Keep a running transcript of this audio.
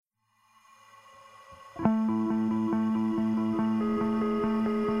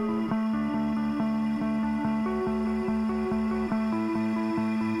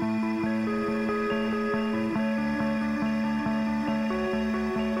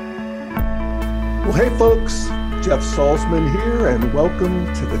Well, hey folks, Jeff Salzman here, and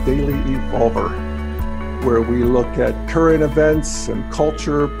welcome to the Daily Evolver, where we look at current events and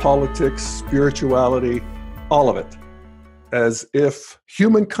culture, politics, spirituality, all of it, as if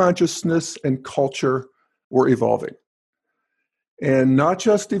human consciousness and culture were evolving. And not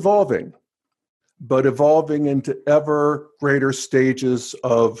just evolving, but evolving into ever greater stages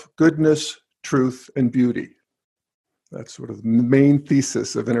of goodness, truth, and beauty. That's sort of the main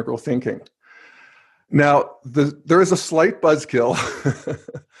thesis of integral thinking. Now, there is a slight buzzkill,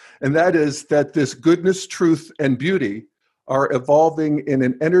 and that is that this goodness, truth, and beauty are evolving in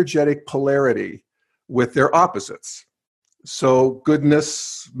an energetic polarity with their opposites. So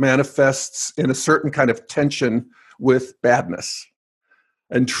goodness manifests in a certain kind of tension with badness,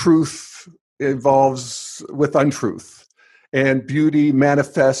 and truth evolves with untruth, and beauty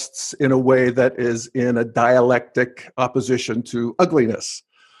manifests in a way that is in a dialectic opposition to ugliness.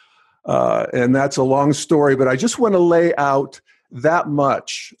 And that's a long story, but I just want to lay out that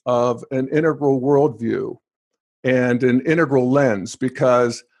much of an integral worldview and an integral lens,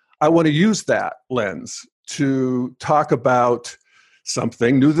 because I want to use that lens to talk about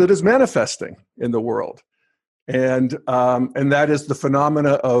something new that is manifesting in the world. And that is the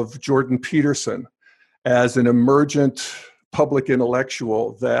phenomena of Jordan Peterson as an emergent public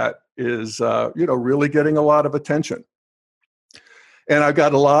intellectual that is, really getting a lot of attention. And I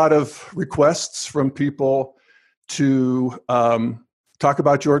got a lot of requests from people to talk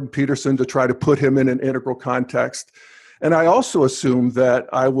about Jordan Peterson, to try to put him in an integral context. And I also assume that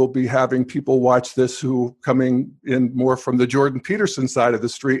I will be having people watch this who coming in more from the Jordan Peterson side of the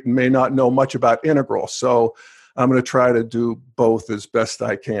street and may not know much about integral. So I'm going to try to do both as best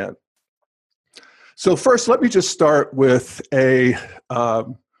I can. So first, let me just start with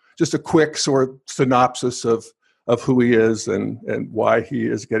just a quick sort of synopsis of who he is and why he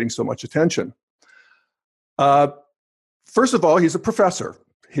is getting so much attention. First of all, he's a professor.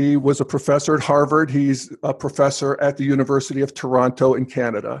 He was a professor at Harvard. He's a professor at the University of Toronto in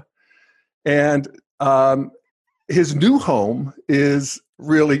Canada. And his new home is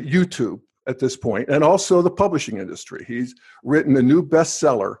really YouTube at this point, and also the publishing industry. He's written a new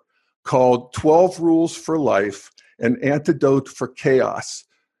bestseller called 12 Rules for Life, An Antidote for Chaos,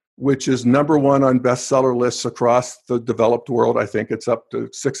 which is number one on bestseller lists across the developed world. I think it's up to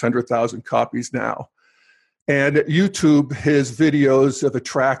 600,000 copies now. And at YouTube, his videos have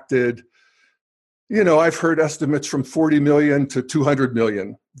attracted, I've heard estimates from 40 million to 200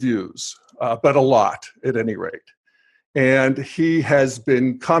 million views, but a lot at any rate. And he has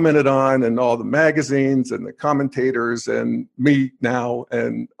been commented on in all the magazines and the commentators and me now,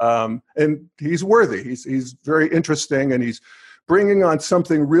 and he's worthy. He's very interesting, and he's bringing on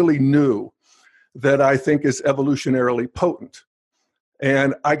something really new that I think is evolutionarily potent.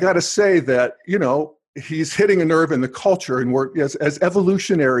 And I got to say that, he's hitting a nerve in the culture, and as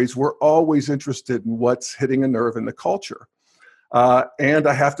evolutionaries, we're always interested in what's hitting a nerve in the culture. And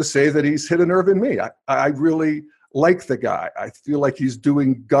I have to say that he's hit a nerve in me. I really like the guy. I feel like he's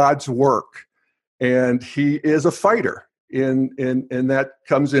doing God's work, and he is a fighter. And that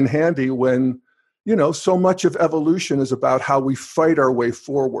comes in handy when, so much of evolution is about how we fight our way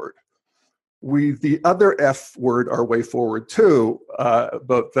forward. The other F word, our way forward too,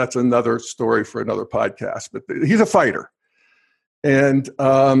 but that's another story for another podcast. But he's a fighter. And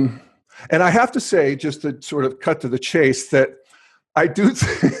I have to say, just to sort of cut to the chase, that I do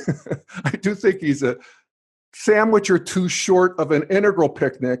think he's a sandwich or two short of an integral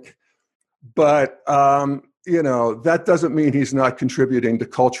picnic, but that doesn't mean he's not contributing to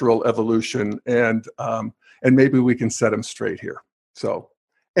cultural evolution, and maybe we can set him straight here. So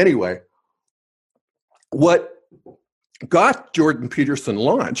anyway, what got Jordan Peterson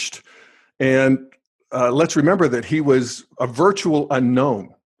launched, and let's remember that he was a virtual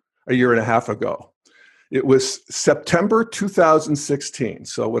unknown a year and a half ago. It was September 2016,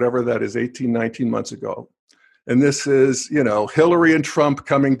 so whatever that is, 18, 19 months ago. And this is, Hillary and Trump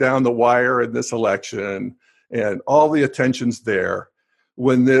coming down the wire in this election, and all the attention's there,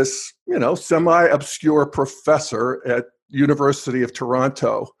 when this, semi-obscure professor at University of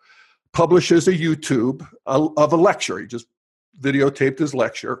Toronto publishes a YouTube of a lecture. He just videotaped his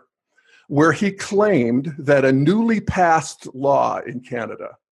lecture, where he claimed that a newly passed law in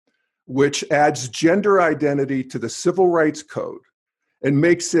Canada, which adds gender identity to the Civil Rights Code and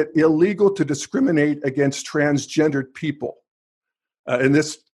makes it illegal to discriminate against transgendered people. And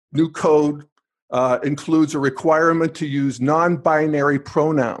this new code includes a requirement to use non-binary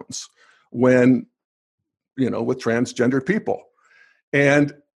pronouns when, with transgendered people.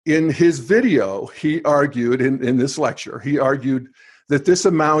 And in his video, he argued, in this lecture, he argued that this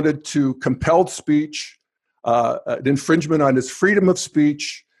amounted to compelled speech, an infringement on his freedom of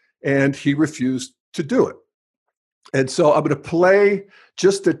speech, and he refused to do it. And so I'm going to play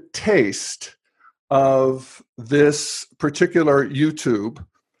just a taste of this particular YouTube,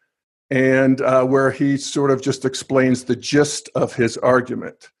 and where he sort of just explains the gist of his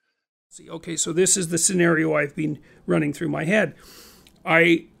argument. Okay, so this is the scenario I've been running through my head.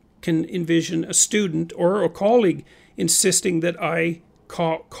 I can envision a student or a colleague insisting that I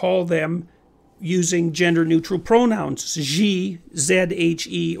call them using gender-neutral pronouns, je,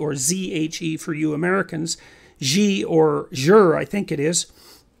 Z-H-E, or Z-H-E for you Americans, je or je, I think it is.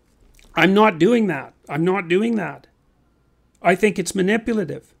 I'm not doing that. I'm not doing that. I think it's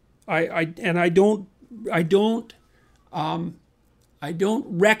manipulative. I don't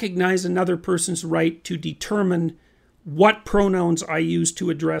recognize another person's right to determine what pronouns I use to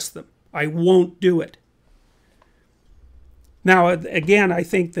address them. I won't do it. Now, again, I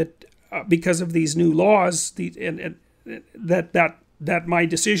think that because of these new laws, that my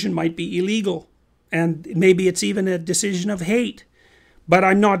decision might be illegal, and maybe it's even a decision of hate, but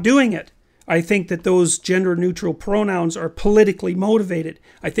I'm not doing it. I think that those gender-neutral pronouns are politically motivated.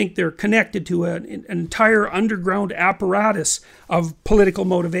 I think they're connected to an entire underground apparatus of political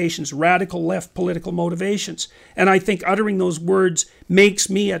motivations, radical left political motivations. And I think uttering those words makes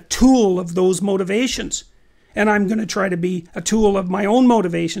me a tool of those motivations. And I'm going to try to be a tool of my own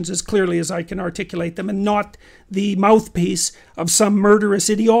motivations as clearly as I can articulate them, and not the mouthpiece of some murderous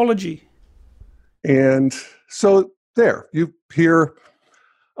ideology. And so there, you hear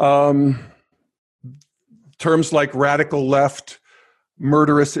terms like radical left,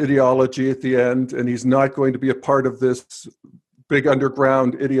 murderous ideology at the end, and he's not going to be a part of this big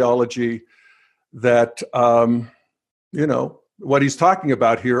underground ideology that, what he's talking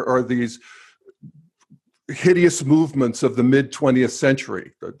about here are these hideous movements of the mid-20th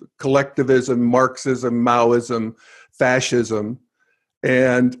century, collectivism, Marxism, Maoism, fascism,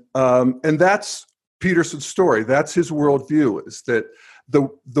 and that's Peterson's story. That's his worldview, is that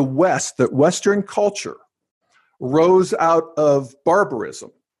the West, that Western culture rose out of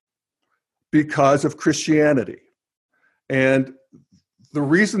barbarism because of Christianity. And the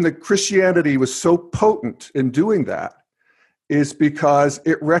reason that Christianity was so potent in doing that is because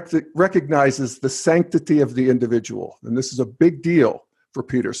it recognizes the sanctity of the individual. And this is a big deal for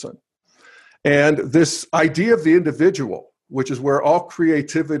Peterson. And this idea of the individual, which is where all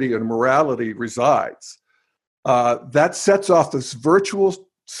creativity and morality resides, that sets off this virtuous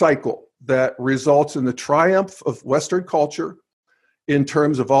cycle that results in the triumph of Western culture in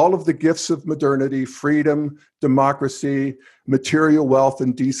terms of all of the gifts of modernity, freedom, democracy, material wealth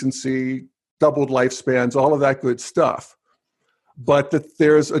and decency, doubled lifespans, all of that good stuff. But that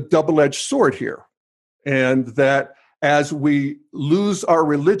there's a double-edged sword here, and that as we lose our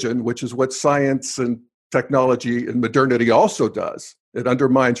religion, which is what science and technology and modernity also does, it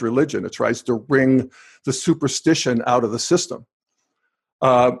undermines religion. It tries to wring the superstition out of the system.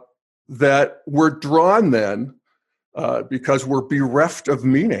 That we're drawn then, because we're bereft of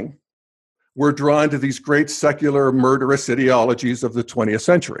meaning, we're drawn to these great secular murderous ideologies of the 20th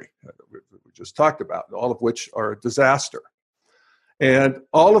century, we just talked about, all of which are a disaster. And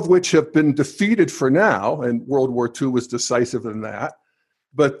all of which have been defeated for now, and World War II was decisive in that,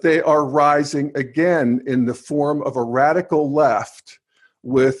 but they are rising again in the form of a radical left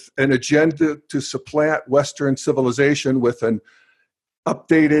with an agenda to supplant Western civilization with an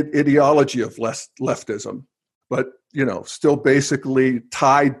updated ideology of leftism, but still basically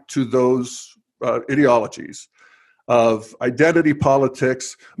tied to those ideologies of identity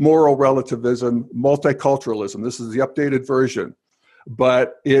politics, moral relativism, multiculturalism. This is the updated version,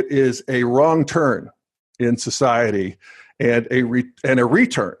 but it is a wrong turn in society and a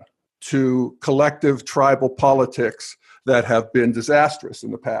return to collective tribal politics that have been disastrous in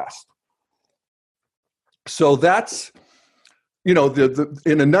the past. So that's, in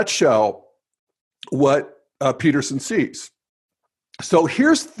a nutshell, what Peterson sees. So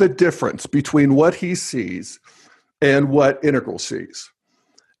here's the difference between what he sees and what integral sees.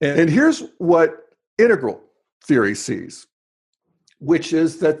 And here's what integral theory sees, which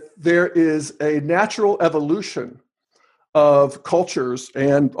is that there is a natural evolution of cultures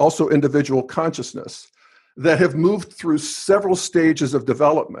and also individual consciousness that have moved through several stages of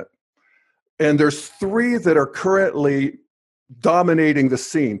development. And there's three that are currently dominating the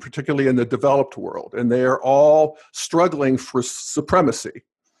scene, particularly in the developed world, and they are all struggling for supremacy.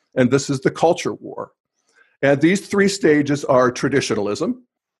 And this is the culture war. And these three stages are traditionalism,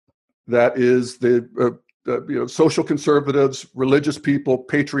 that is the social conservatives, religious people,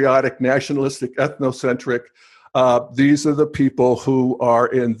 patriotic, nationalistic, ethnocentric, These are the people who are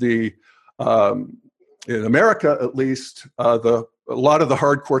in America, at least, a lot of the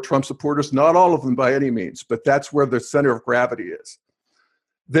hardcore Trump supporters, not all of them by any means, but that's where the center of gravity is.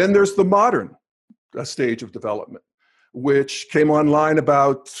 Then there's the modern stage of development, which came online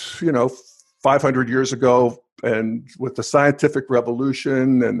about 500 years ago, and with the scientific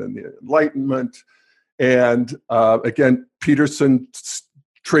revolution and then the Enlightenment. And again, Peterson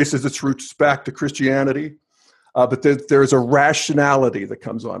traces its roots back to Christianity. But there's a rationality that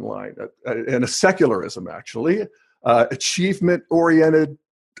comes online, and a secularism, actually, achievement-oriented,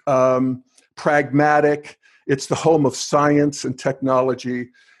 pragmatic. It's the home of science and technology,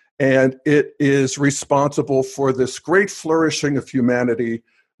 and it is responsible for this great flourishing of humanity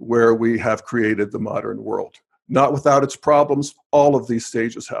where we have created the modern world. Not without its problems. All of these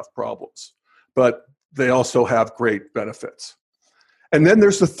stages have problems, but they also have great benefits. And then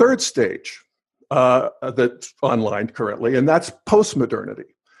there's the third stage, that's online currently, and that's postmodernity.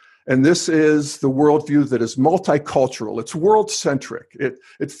 And this is the worldview that is multicultural. It's world-centric.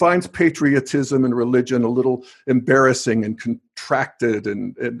 It finds patriotism and religion a little embarrassing and contracted,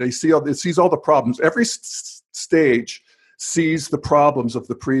 and it sees all the problems. Every stage sees the problems of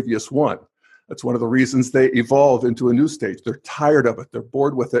the previous one. That's one of the reasons they evolve into a new stage. They're tired of it. They're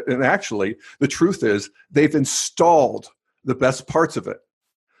bored with it. And actually, the truth is, they've installed the best parts of it.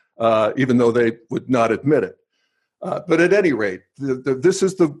 Even though they would not admit it. But at any rate, this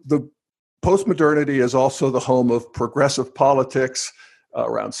is the postmodernity is also the home of progressive politics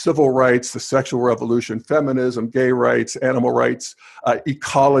around civil rights, the sexual revolution, feminism, gay rights, animal rights,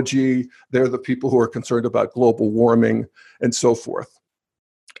 ecology. They're the people who are concerned about global warming and so forth.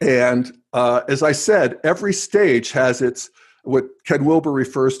 And as I said, every stage has what Ken Wilber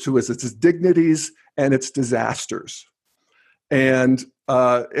refers to as its dignities and its disasters. And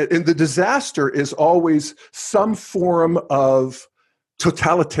the disaster is always some form of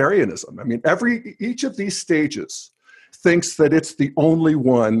totalitarianism. I mean, each of these stages thinks that it's the only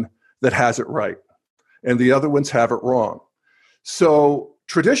one that has it right, and the other ones have it wrong. So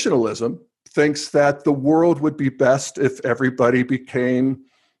traditionalism thinks that the world would be best if everybody became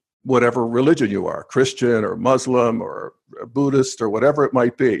whatever religion you are, Christian or Muslim or Buddhist or whatever it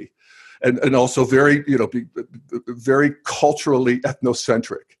might be. And also very culturally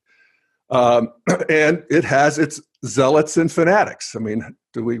ethnocentric. And it has its zealots and fanatics. I mean,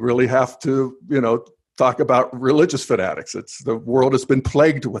 do we really have to, talk about religious fanatics? The world has been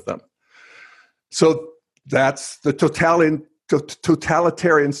plagued with them. So that's the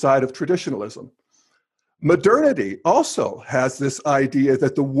totalitarian side of traditionalism. Modernity also has this idea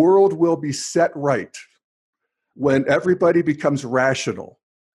that the world will be set right when everybody becomes rational,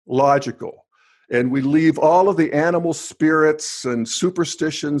 logical, and we leave all of the animal spirits and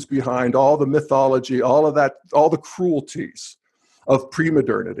superstitions behind, all the mythology, all of that, all the cruelties of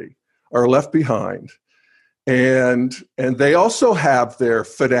pre-modernity are left behind. And they also have their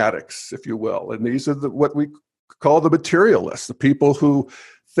fanatics, if you will, and these are what we call the materialists, the people who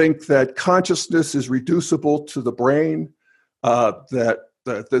think that consciousness is reducible to the brain, that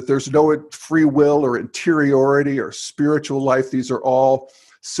there's no free will or interiority or spiritual life. These are all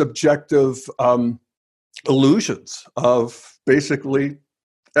subjective illusions of basically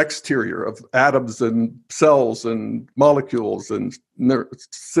exterior, of atoms and cells and molecules and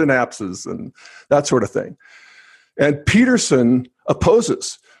synapses and that sort of thing. And Peterson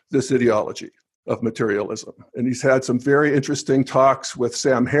opposes this ideology of materialism. And he's had some very interesting talks with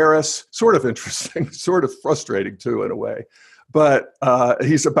Sam Harris, sort of interesting, sort of frustrating too in a way. But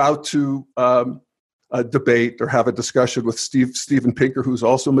he's about to debate or have a discussion with Steven Pinker, who's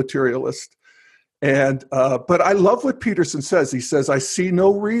also materialist. And but I love what Peterson says. He says, I see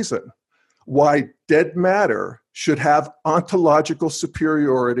no reason why dead matter should have ontological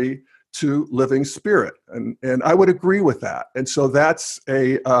superiority to living spirit. And I would agree with that. And so that's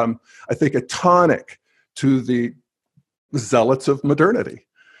I think a tonic to the zealots of modernity.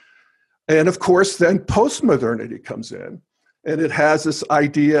 And of course, then postmodernity comes in, and it has this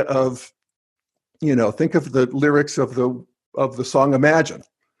idea of, think of the lyrics of the song Imagine.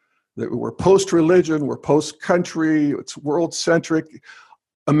 That we're post-religion, we're post-country, it's world-centric.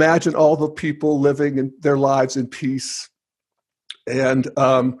 Imagine all the people living in their lives in peace. And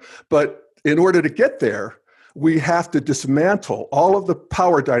but in order to get there, we have to dismantle all of the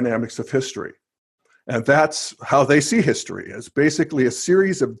power dynamics of history. And that's how they see history, as basically a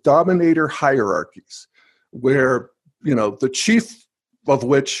series of dominator hierarchies, where, the chief of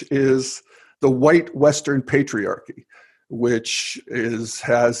which is the white Western patriarchy, which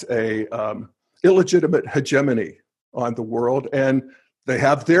has a illegitimate hegemony on the world. And they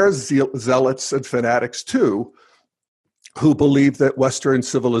have their zealots and fanatics too, who believe that Western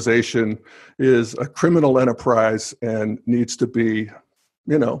civilization is a criminal enterprise and needs to be,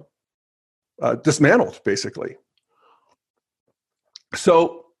 dismantled, basically.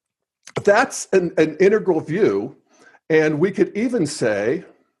 So that's an integral view. And we could even say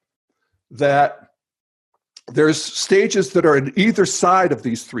that there's stages that are in either side of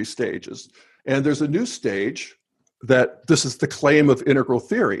these three stages. And there's a new stage that, this is the claim of integral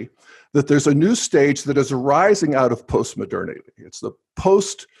theory, that there's a new stage that is arising out of postmodernity. It's the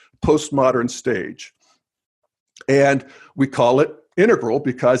postmodern stage. And we call it integral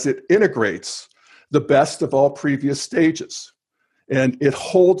because it integrates the best of all previous stages. And it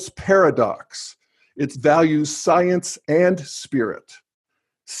holds paradox. It values science and spirit,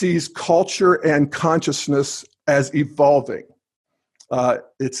 sees culture and consciousness as evolving.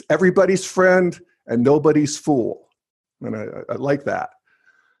 It's everybody's friend and nobody's fool. And I like that.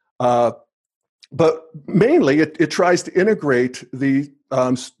 But mainly, it tries to integrate the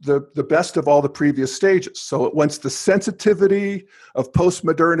best of all the previous stages. So it wants the sensitivity of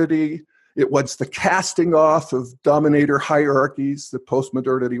postmodernity. It wants the casting off of dominator hierarchies that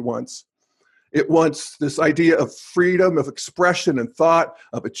postmodernity wants. It wants this idea of freedom, of expression and thought,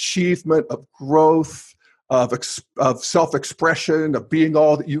 of achievement, of growth, of self-expression, of being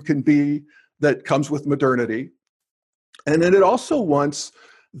all that you can be, that comes with modernity. And then it also wants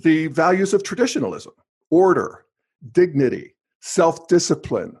the values of traditionalism: order, dignity,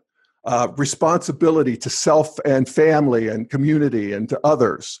 self-discipline, responsibility to self and family and community and to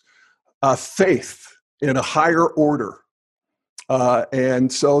others, faith in a higher order.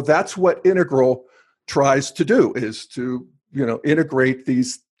 And so that's what integral tries to do, is to, integrate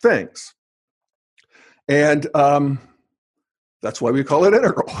these things. And that's why we call it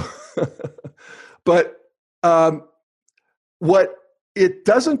integral. But what it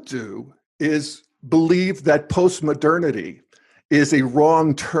doesn't do is believe that postmodernity is a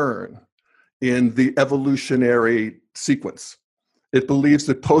wrong turn in the evolutionary sequence. It believes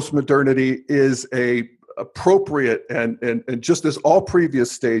that postmodernity is a appropriate and just as all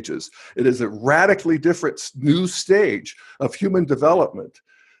previous stages, it is a radically different new stage of human development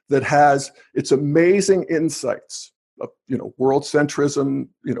that has its amazing insights of, world centrism,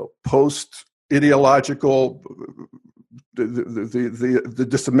 post-ideological, the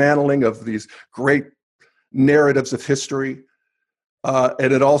dismantling of these great narratives of history.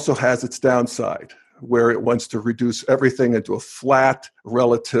 And it also has its downside, where it wants to reduce everything into a flat,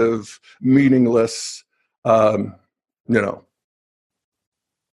 relative, meaningless,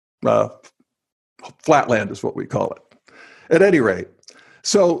 flatland is what we call it. At any rate,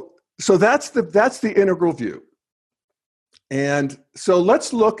 so that's the integral view. And so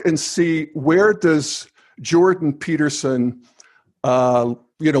let's look and see, where does Jordan Peterson,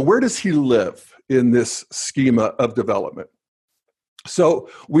 where does he live in this schema of development? So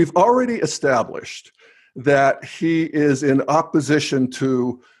we've already established that he is in opposition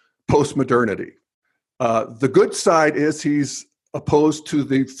to postmodernity. The good side is he's opposed to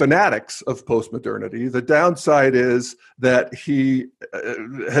the fanatics of postmodernity. The downside is that he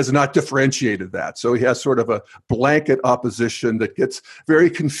has not differentiated that. So he has sort of a blanket opposition that gets very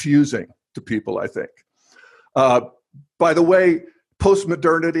confusing to people, I think. By the way,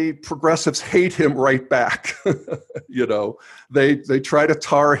 postmodernity progressives hate him right back. They try to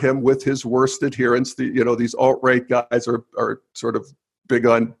tar him with his worst adherents. These alt-right guys are sort of big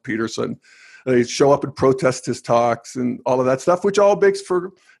on Peterson. They show up and protest his talks and all of that stuff, which all makes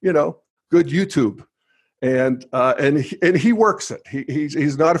for, good YouTube. And he works it.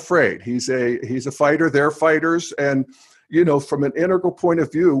 He's not afraid. He's a fighter. They're fighters. And, from an integral point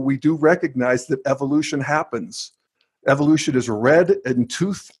of view, we do recognize that evolution happens. Evolution is red in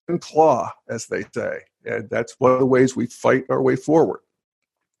tooth and claw, as they say. And that's one of the ways we fight our way forward.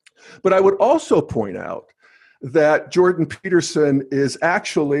 But I would also point out that Jordan Peterson is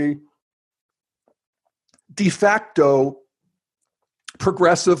actually de facto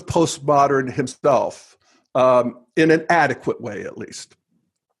progressive postmodern himself, in an adequate way, at least.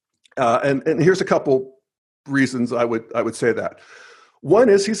 And here's a couple reasons I would say that. One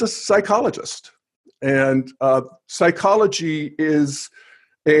is he's a psychologist, and psychology is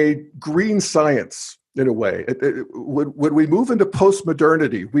a green science in a way. When we move into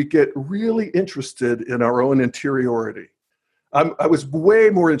postmodernity, we get really interested in our own interiority. I was way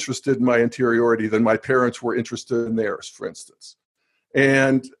more interested in my interiority than my parents were interested in theirs, for instance.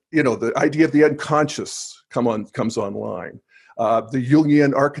 And, the idea of the unconscious comes online. The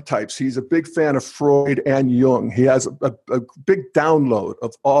Jungian archetypes, he's a big fan of Freud and Jung. He has a big download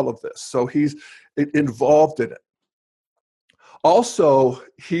of all of this. So he's involved in it. Also,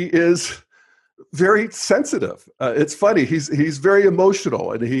 he is very sensitive. It's funny. He's very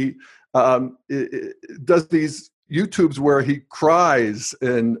emotional, and he does these YouTubes where he cries.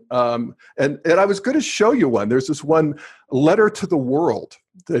 And I was going to show you one. There's this one letter to the world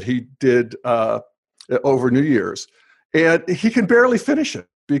that he did over New Year's, and he can barely finish it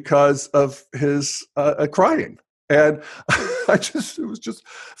because of his crying. And it was just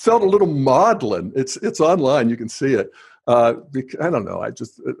felt a little maudlin. It's online. You can see it. I don't know.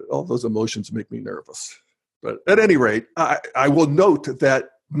 All those emotions make me nervous. But at any rate, I will note that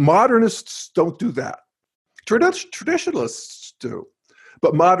modernists don't do that. Traditionalists do,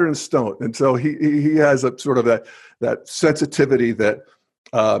 but modernists don't. And so he has a sort of that sensitivity that,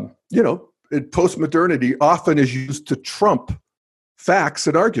 in postmodernity often is used to trump facts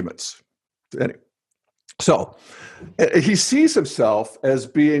and arguments. Anyway, so he sees himself as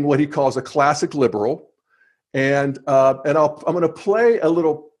being what he calls a classic liberal. And I'm going to play a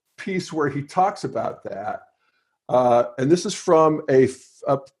little piece where he talks about that. And this is from a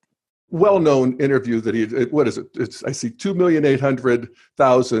well-known interview that what is it? I see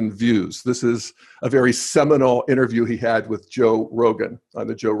 2,800,000 views. This is a very seminal interview he had with Joe Rogan on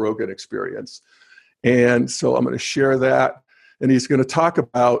the Joe Rogan Experience. And so I'm going to share that. And he's going to talk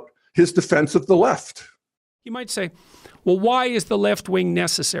about his defense of the left. You might say, well, why is the left wing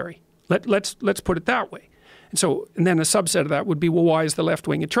necessary? Let's put it that way. And then a subset of that would be, well, why is the left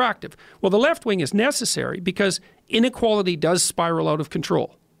wing attractive? Well, the left wing is necessary because inequality does spiral out of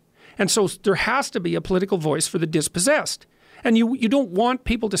control. And so there has to be a political voice for the dispossessed. And you don't want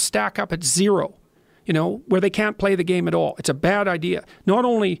people to stack up at zero, where they can't play the game at all. It's a bad idea. Not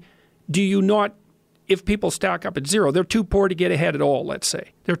only do you not, if people stack up at zero, they're too poor to get ahead at all, let's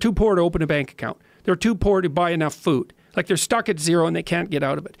say. They're too poor to open a bank account. They're too poor to buy enough food. Like they're stuck at zero and they can't get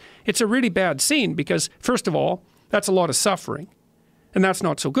out of it. It's a really bad scene because, first of all, that's a lot of suffering. And that's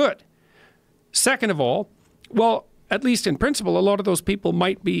not so good. Second of all, well, at least in principle, a lot of those people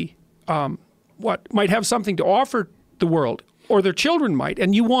might be, might have something to offer the world, or their children might.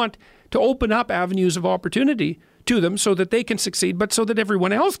 And you want to open up avenues of opportunity to them so that they can succeed, but so that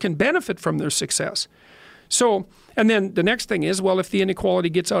everyone else can benefit from their success. So, and then the next thing is, well, if the inequality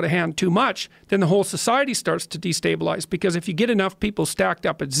gets out of hand too much, then the whole society starts to destabilize, because if you get enough people stacked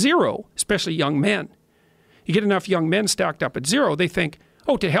up at zero, especially young men, you get enough young men stacked up at zero, they think,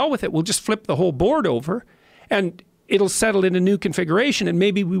 oh, to hell with it, we'll just flip the whole board over and it'll settle in a new configuration and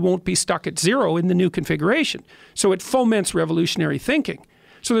maybe we won't be stuck at zero in the new configuration. So it foments revolutionary thinking.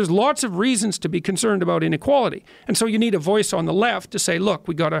 So there's lots of reasons to be concerned about inequality. And so you need a voice on the left to say, look,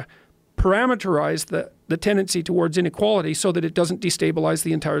 we got to parameterize the tendency towards inequality so that it doesn't destabilize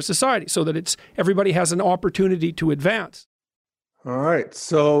the entire society, so that everybody has an opportunity to advance. All right.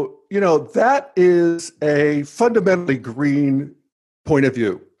 So, that is a fundamentally green point of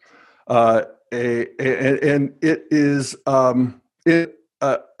view. And it is in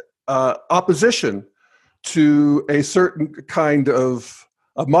opposition to a certain kind of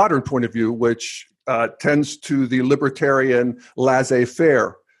a modern point of view, which tends to the libertarian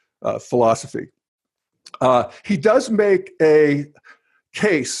laissez-faire philosophy. He does make a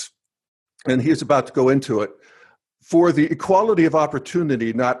case, and he's about to go into it, for the equality of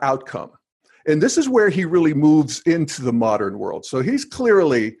opportunity, not outcome. And this is where he really moves into the modern world. So he's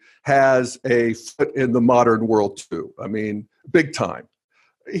clearly has a foot in the modern world too. I mean, big time.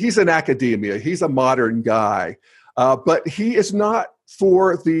 He's in academia. He's a modern guy. But he is not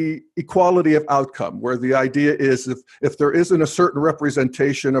for the equality of outcome, where the idea is if there isn't a certain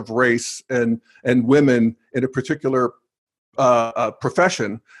representation of race and women in a particular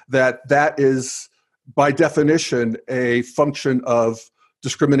profession, that is by definition a function of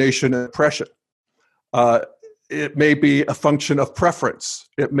discrimination and oppression. It may be a function of preference.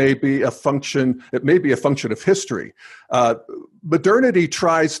 It may be a function of history. Modernity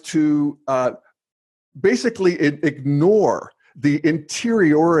tries to basically ignore the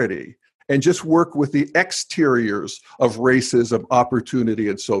interiority and just work with the exteriors of racism, opportunity,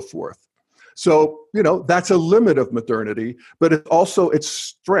 and so forth. So, that's a limit of modernity, but it's also its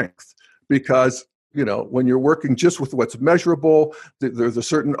strength, because, when you're working just with what's measurable, there's a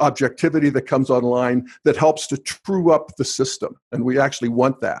certain objectivity that comes online that helps to true up the system, and we actually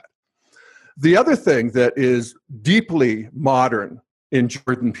want that. The other thing that is deeply modern in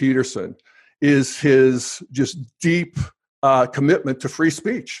Jordan Peterson is his just deep commitment to free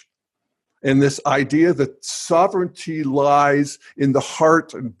speech, and this idea that sovereignty lies in the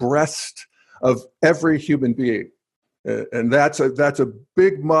heart and breast of every human being, and that's a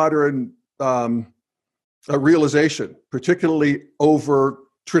big modern a realization, particularly over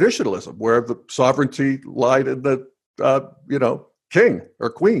traditionalism, where the sovereignty lied in the king or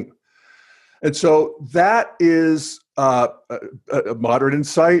queen. And so that is a modern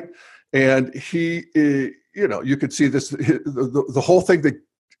insight. And he, you could see this, the whole thing that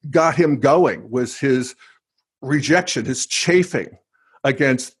got him going was his rejection, his chafing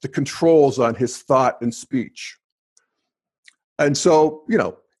against the controls on his thought and speech. And so,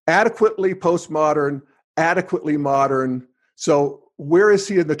 adequately postmodern, adequately modern. So where is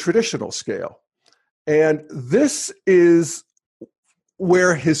he in the traditional scale? And this is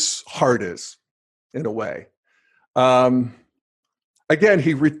where his heart is, in a way. Again,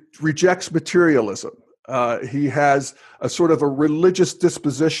 he rejects materialism. He has a sort of a religious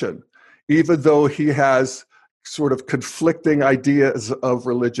disposition, even though he has sort of conflicting ideas of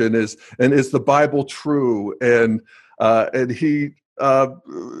religion. Is the Bible true? And he I'm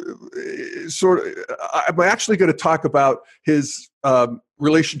actually going to talk about his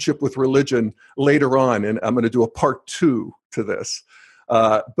relationship with religion later on, and I'm going to do a part 2 to this.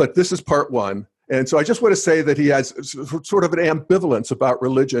 But this is part 1. And so I just want to say that he has sort of an ambivalence about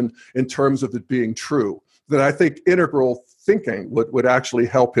religion in terms of it being true, that I think integral thinking would actually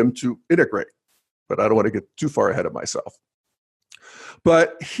help him to integrate. But I don't want to get too far ahead of myself.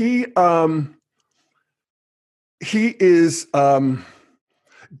 But he is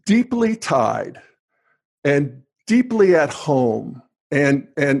deeply tied and deeply at home and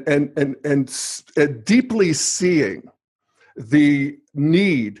deeply seeing the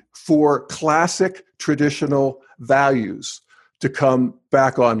need for classic traditional values to come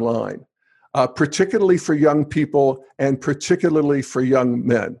back online, particularly for young people and particularly for young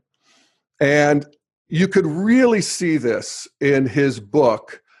men. And you could really see this in his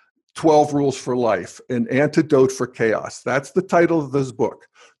book, 12 Rules for Life, An Antidote for Chaos. That's the title of this book,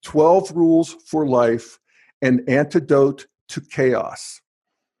 12 Rules for Life, An Antidote to Chaos.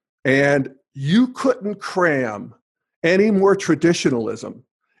 And you couldn't cram any more traditionalism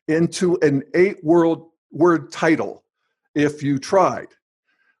into an 8-word title if you tried.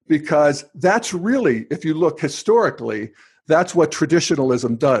 Because that's really, if you look historically, that's what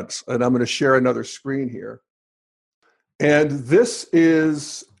traditionalism does. And I'm going to share another screen here. And this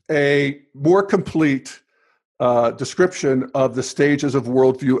is a more complete description of the stages of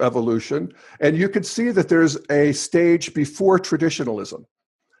worldview evolution. And you can see that there's a stage before traditionalism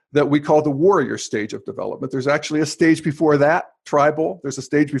that we call the warrior stage of development. There's actually a stage before that, tribal. There's a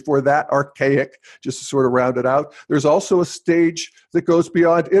stage before that, archaic, just to sort of round it out. There's also a stage that goes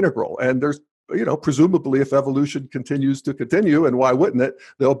beyond integral. And there's, presumably if evolution continues to continue, and why wouldn't it,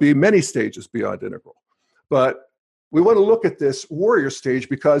 there'll be many stages beyond integral. But we want to look at this warrior stage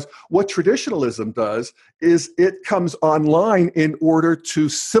because what traditionalism does is it comes online in order to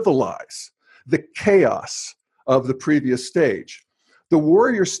civilize the chaos of the previous stage. The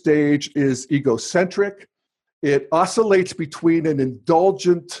warrior stage is egocentric. It oscillates between an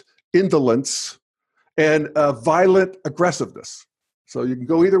indulgent indolence and a violent aggressiveness. So you can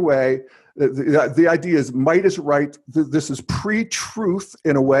go either way. The idea is might is right. This is pre-truth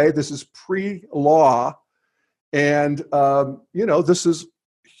in a way. This is pre-law. And, this is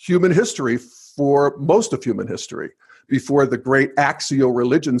human history for most of human history before the great axial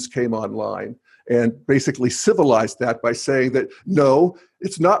religions came online and basically civilized that by saying that, no,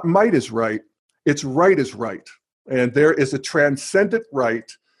 it's not might is right, it's right is right. And there is a transcendent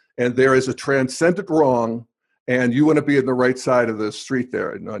right and there is a transcendent wrong, and you want to be on the right side of the street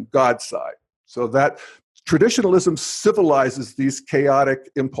there and on God's side. So that traditionalism civilizes these chaotic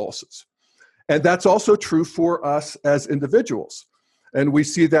impulses. And that's also true for us as individuals. And we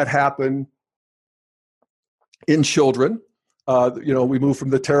see that happen in children. We move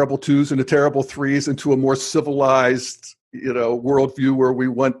from the terrible twos and the terrible threes into a more civilized, worldview where we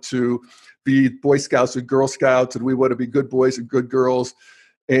want to be Boy Scouts and Girl Scouts, and we want to be good boys and good girls.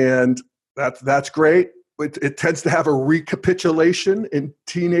 And that's great. It tends to have a recapitulation in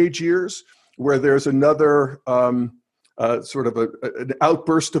teenage years where there's another sort of an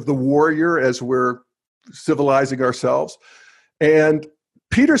outburst of the warrior as we're civilizing ourselves. And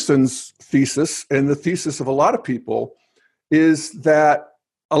Peterson's thesis, and the thesis of a lot of people, is that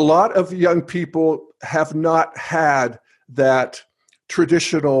a lot of young people have not had that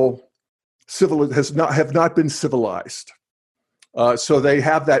traditional have not been civilized. So they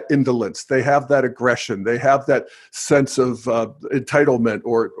have that indolence, they have that aggression, they have that sense of entitlement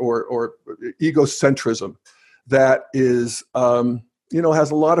or egocentrism that is,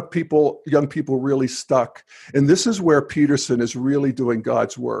 has a lot of young people really stuck. And this is where Peterson is really doing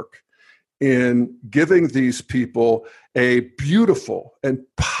God's work in giving these people a beautiful and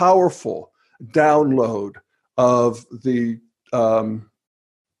powerful download of the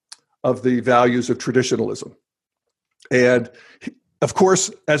values of traditionalism. And of course,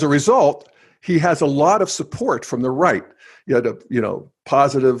 as a result, he has a lot of support from the right. You had a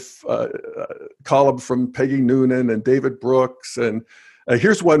positive column from Peggy Noonan and David Brooks, and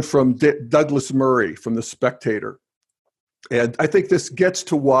here's one from Douglas Murray from The Spectator. And I think this gets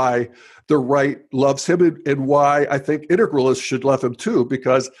to why the right loves him and why I think integralists should love him too,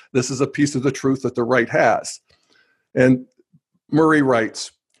 because this is a piece of the truth that the right has. And Murray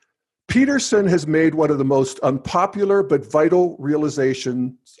writes, Peterson has made one of the most unpopular but vital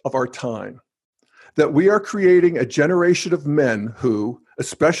realizations of our time, that we are creating a generation of men who,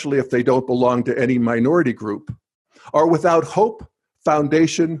 especially if they don't belong to any minority group, are without hope,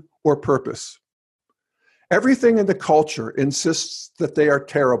 foundation, or purpose. Everything in the culture insists that they are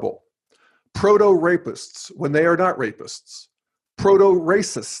terrible, proto-rapists when they are not rapists,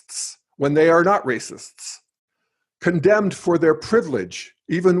 proto-racists when they are not racists, condemned for their privilege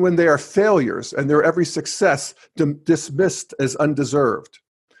even when they are failures and their every success dismissed as undeserved.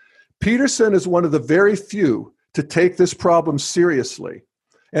 Peterson is one of the very few to take this problem seriously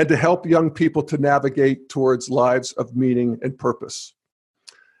and to help young people to navigate towards lives of meaning and purpose.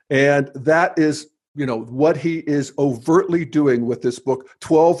 And that is, what he is overtly doing with this book,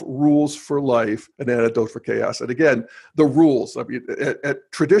 12 Rules for Life, An Antidote for Chaos. And again, the rules. I mean, at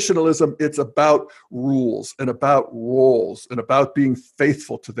traditionalism, it's about rules and about roles and about being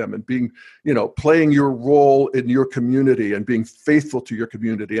faithful to them and being, playing your role in your community and being faithful to your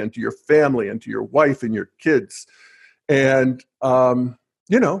community and to your family and to your wife and your kids. And,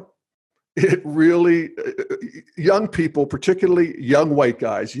 it really, young people, particularly young white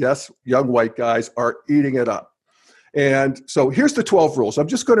guys, yes, young white guys are eating it up. And so here's the 12 rules. I'm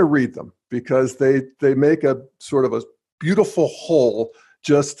just going to read them because they make a sort of a beautiful whole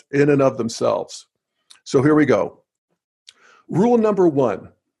just in and of themselves. So here we go. Rule number 1,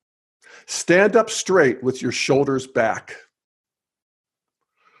 stand up straight with your shoulders back.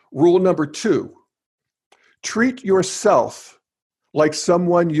 Rule number 2, treat yourself like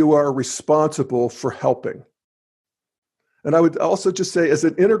someone you are responsible for helping. And I would also just say, as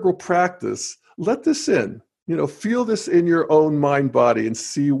an integral practice, let this in. Feel this in your own mind body and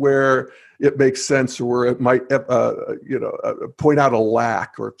see where it makes sense or where it might, point out a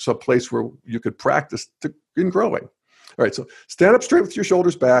lack or some place where you could practice in growing. All right, so stand up straight with your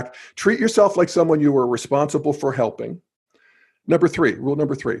shoulders back. Treat yourself like someone you are responsible for helping. Rule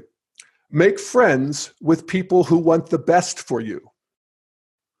number 3, make friends with people who want the best for you.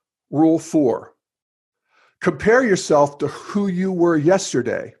 Rule 4, compare yourself to who you were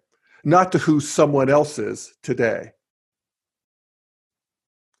yesterday, not to who someone else is today.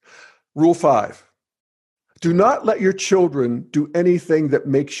 Rule 5, do not let your children do anything that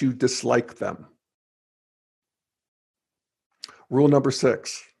makes you dislike them. Rule number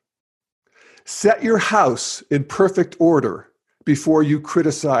 6, set your house in perfect order before you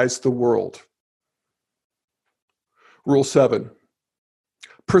criticize the world. Rule 7,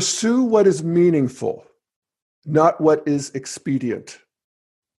 pursue what is meaningful, not what is expedient.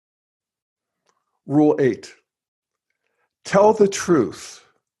 Rule 8, tell the truth,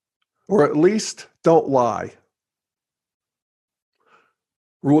 or at least don't lie.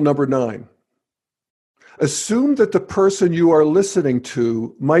 Rule number 9, assume that the person you are listening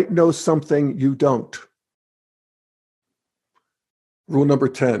to might know something you don't. Rule number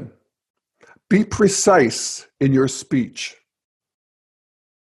 10, be precise in your speech.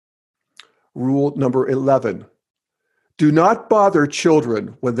 Rule number 11, do not bother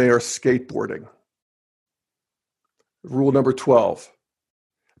children when they are skateboarding. Rule number 12,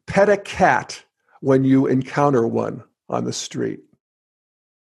 pet a cat when you encounter one on the street.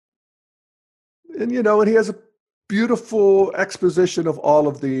 And, and he has a beautiful exposition of all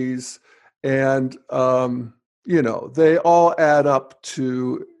of these. And, they all add up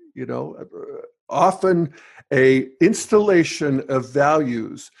to, often a installation of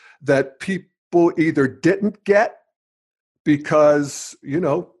values that people either didn't get because,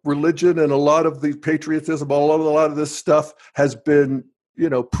 religion and a lot of the patriotism, a lot of this stuff has been,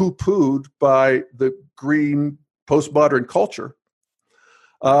 poo-pooed by the green postmodern culture.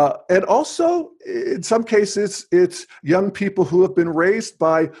 And also, in some cases, it's young people who have been raised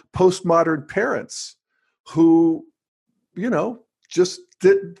by postmodern parents who, just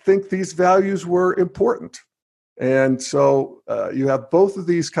didn't think these values were important. And so you have both of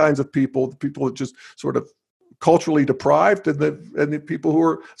these kinds of people, the people who are just sort of culturally deprived and the people who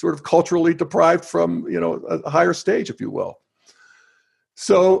are sort of culturally deprived from, a higher stage, if you will.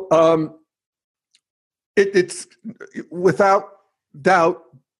 So it's without doubt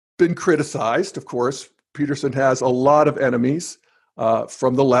been criticized. Of course, Peterson has a lot of enemies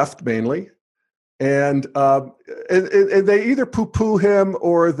from the left mainly. And they either poo-poo him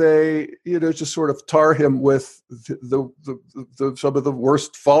or they, just sort of tar him with the some of the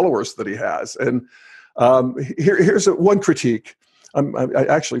worst followers that he has. And here's one critique. I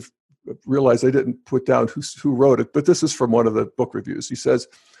actually realized I didn't put down who wrote it, but this is from one of the book reviews. He says,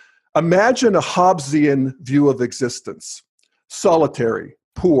 "Imagine a Hobbesian view of existence: solitary,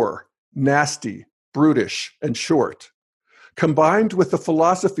 poor, nasty, brutish, and short, combined with the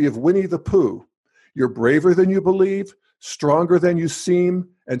philosophy of Winnie the Pooh. You're braver than you believe, stronger than you seem,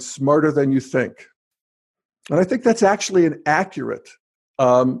 and smarter than you think." And I think that's actually an accurate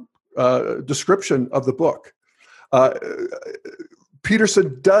description of the book.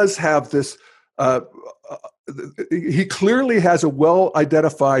 Peterson does have this, he clearly has a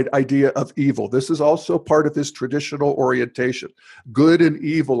well-identified idea of evil. This is also part of his traditional orientation. Good and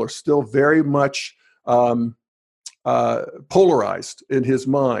evil are still very much polarized in his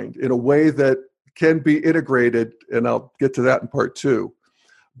mind in a way that can be integrated, and I'll get to that in part two.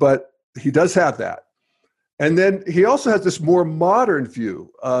 But he does have that. And then he also has this more modern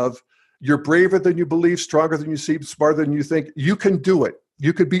view of you're braver than you believe, stronger than you seem, smarter than you think. You can do it.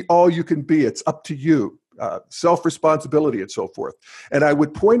 You could be all you can be. It's up to you. Self-responsibility and so forth. And I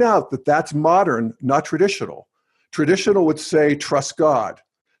would point out that that's modern, not traditional. Traditional would say, trust God.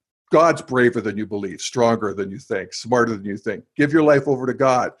 God's braver than you believe, stronger than you think, smarter than you think. Give your life over to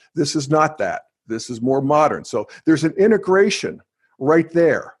God. This is not that. This is more modern. So there's an integration right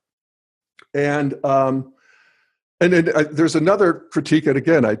there. And then there's another critique, and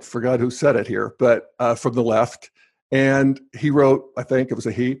again, I forgot who said it here, but from the left. And he wrote, I think it was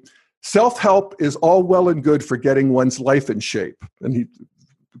a he, "Self-help is all well and good for getting one's life in shape." And he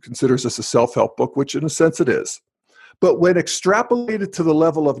considers this a self-help book, which in a sense it is. "But when extrapolated to the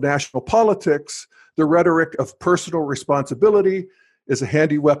level of national politics, the rhetoric of personal responsibility is a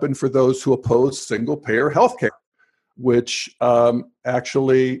handy weapon for those who oppose single-payer healthcare," which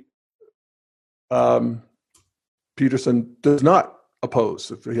actually Peterson does not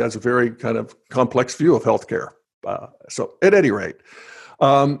oppose. He has a very kind of complex view of healthcare. So at any rate,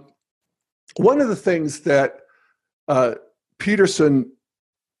 one of the things that Peterson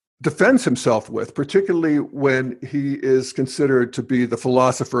defends himself with, particularly when he is considered to be the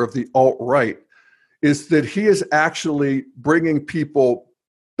philosopher of the alt-right, is that he is actually bringing people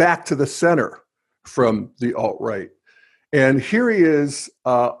back to the center from the alt-right. And here he is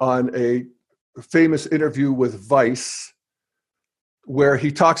on a famous interview with Vice, where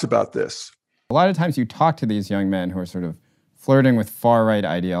he talks about this. A lot of times you talk to these young men who are sort of flirting with far-right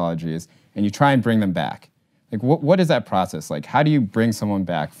ideologies, and you try and bring them back. Like, what is that process like? How do you bring someone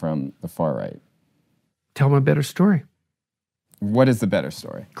back from the far right? Tell them a better story. What is the better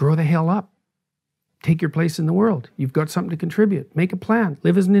story? Grow the hell up. Take your place in the world. You've got something to contribute. Make a plan.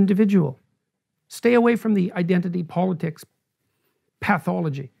 Live as an individual. Stay away from the identity politics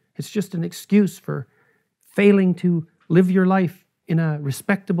pathology. It's just an excuse for failing to live your life in a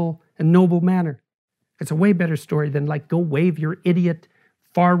respectable and noble manner. It's a way better story than like go wave your idiot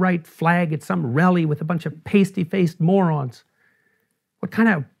far-right flag at some rally with a bunch of pasty-faced morons. What kind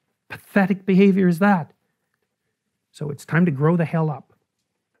of pathetic behavior is that? So it's time to grow the hell up.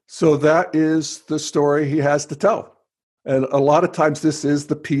 So that is the story he has to tell. And a lot of times this is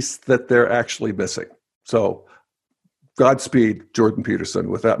the piece that they're actually missing. So Godspeed, Jordan Peterson,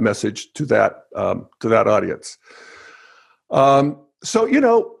 with that message to that audience.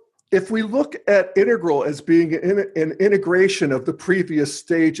 So, if we look at Integral as being an integration of the previous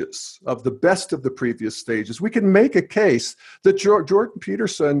stages, of the best of the previous stages, we can make a case that Jordan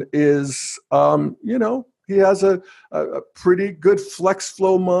Peterson is, he has a pretty good flex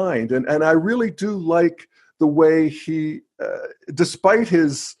flow mind. And I really do like the way he, despite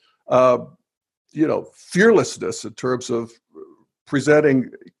his, fearlessness in terms of presenting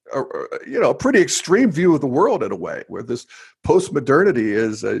a pretty extreme view of the world in a way, where this post-modernity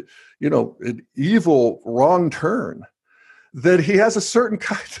is an evil wrong turn, that he has a certain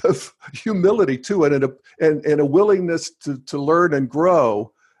kind of humility to it and a willingness to learn and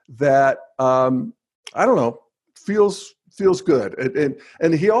grow that feels good.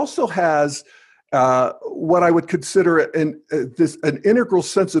 And he also has what I would consider an integral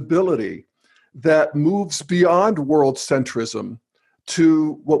sensibility that moves beyond world centrism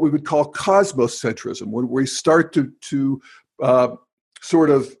to what we would call cosmocentrism, when we start to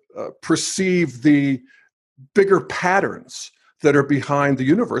perceive the bigger patterns that are behind the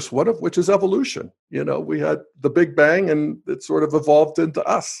universe, one of which is evolution. We had the Big Bang and it sort of evolved into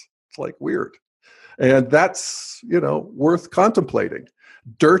us. It's like weird. And that's, worth contemplating.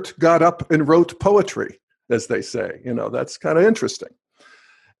 Dirt got up and wrote poetry, as they say. That's kind of interesting.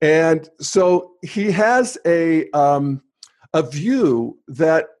 And so he has a view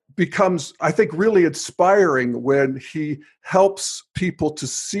that becomes, I think, really inspiring when he helps people to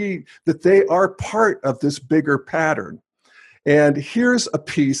see that they are part of this bigger pattern. And here's a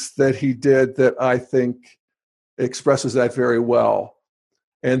piece that he did that I think expresses that very well.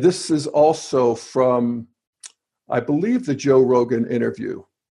 And this is also from, I believe, the Joe Rogan interview.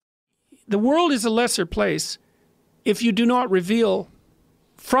 The world is a lesser place if you do not reveal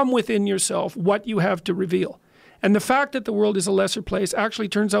from within yourself what you have to reveal. And the fact that the world is a lesser place actually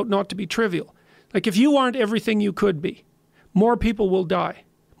turns out not to be trivial. Like, if you aren't everything you could be, more people will die,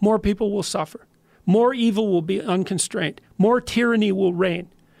 more people will suffer, more evil will be unconstrained, more tyranny will reign,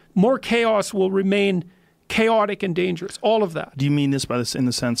 more chaos will remain chaotic and dangerous, all of that. Do you mean this by this in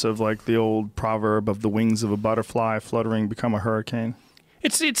the sense of like the old proverb of the wings of a butterfly fluttering become a hurricane?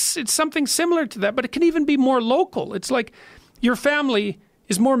 It's something similar to that, but it can even be more local. It's like your family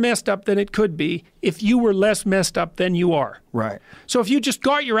is more messed up than it could be if you were less messed up than you are. Right. So if you just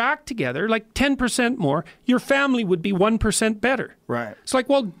got your act together, like 10% more, your family would be 1% better. Right. It's like,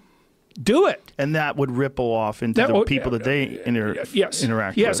 well, do it. And that would ripple off into the people that they interact with. Yes,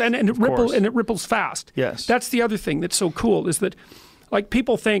 and it ripples fast. Yes. That's the other thing that's so cool is that, like,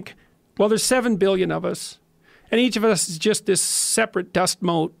 people think, well, there's 7 billion of us, and each of us is just this separate dust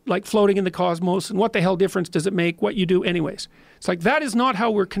mote, like floating in the cosmos, and what the hell difference does it make what you do anyways? It's like, that is not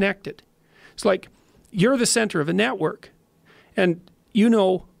how we're connected. It's like, you're the center of a network, and you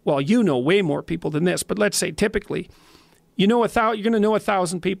know way more people than this, but let's say typically, you're going to know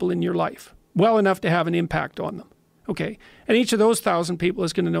 1,000 people in your life, well enough to have an impact on them, okay? And each of those 1,000 people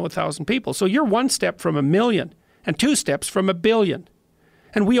is going to know 1,000 people. So you're 1 step from 1 million and 2 steps from 1 billion.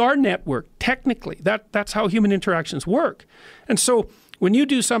 And we are networked, technically. That's how human interactions work. And so when you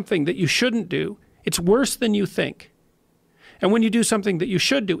do something that you shouldn't do, it's worse than you think. And when you do something that you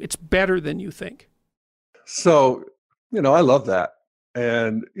should do, it's better than you think. So, I love that.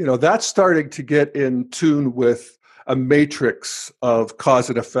 And, that's starting to get in tune with a matrix of cause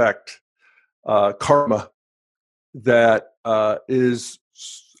and effect, karma, that is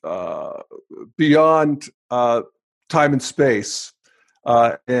beyond time and space.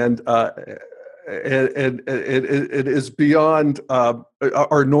 And it is beyond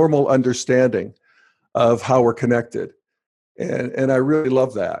our normal understanding of how we're connected. And I really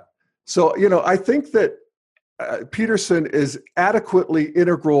love that. So, I think that Peterson is adequately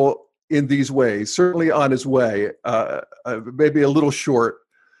integral in these ways, certainly on his way, maybe a little short.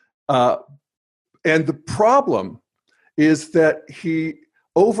 And the problem is that he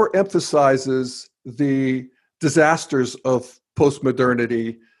overemphasizes the disasters of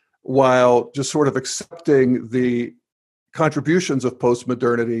postmodernity while just sort of accepting the contributions of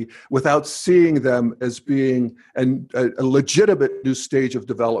postmodernity without seeing them as being a legitimate new stage of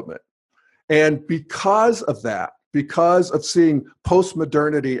development. And because of that, because of seeing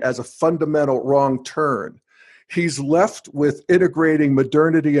postmodernity as a fundamental wrong turn, he's left with integrating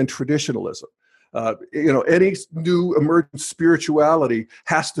modernity and traditionalism. Any new emergent spirituality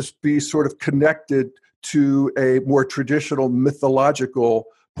has to be sort of connected to a more traditional mythological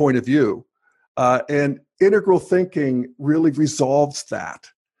point of view. And integral thinking really resolves that,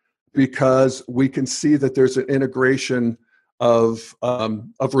 because we can see that there's an integration of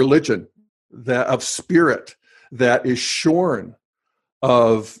religion, of spirit, that is shorn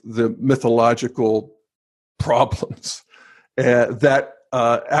of the mythological problems, that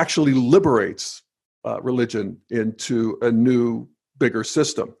actually liberates religion into a new, bigger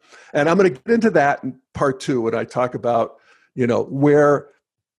system. And I'm going to get into that in part 2 when I talk about, where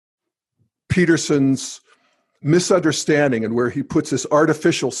Peterson's misunderstanding and where he puts this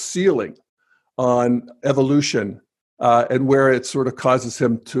artificial ceiling on evolution and where it sort of causes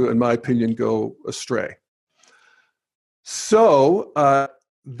him to, in my opinion, go astray. So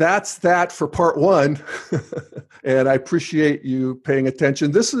that's that for part 1. And I appreciate you paying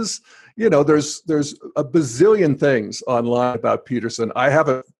attention. This is, there's a bazillion things online about Peterson. I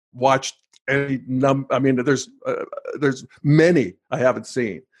haven't watched any there's many I haven't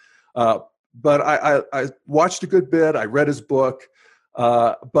seen. But I watched a good bit. I read his book.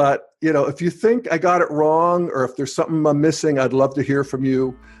 But, if you think I got it wrong or if there's something I'm missing, I'd love to hear from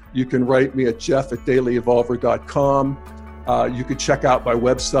you. You can write me at jeff@dailyevolver.com. You can check out my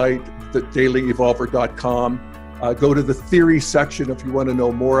website, dailyevolver.com. Go to the theory section if you want to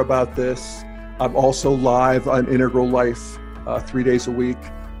know more about this. I'm also live on Integral Life 3 days a week.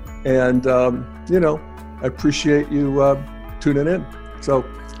 And, I appreciate you tuning in. So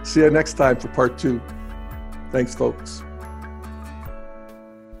see you next time for part 2. Thanks, folks.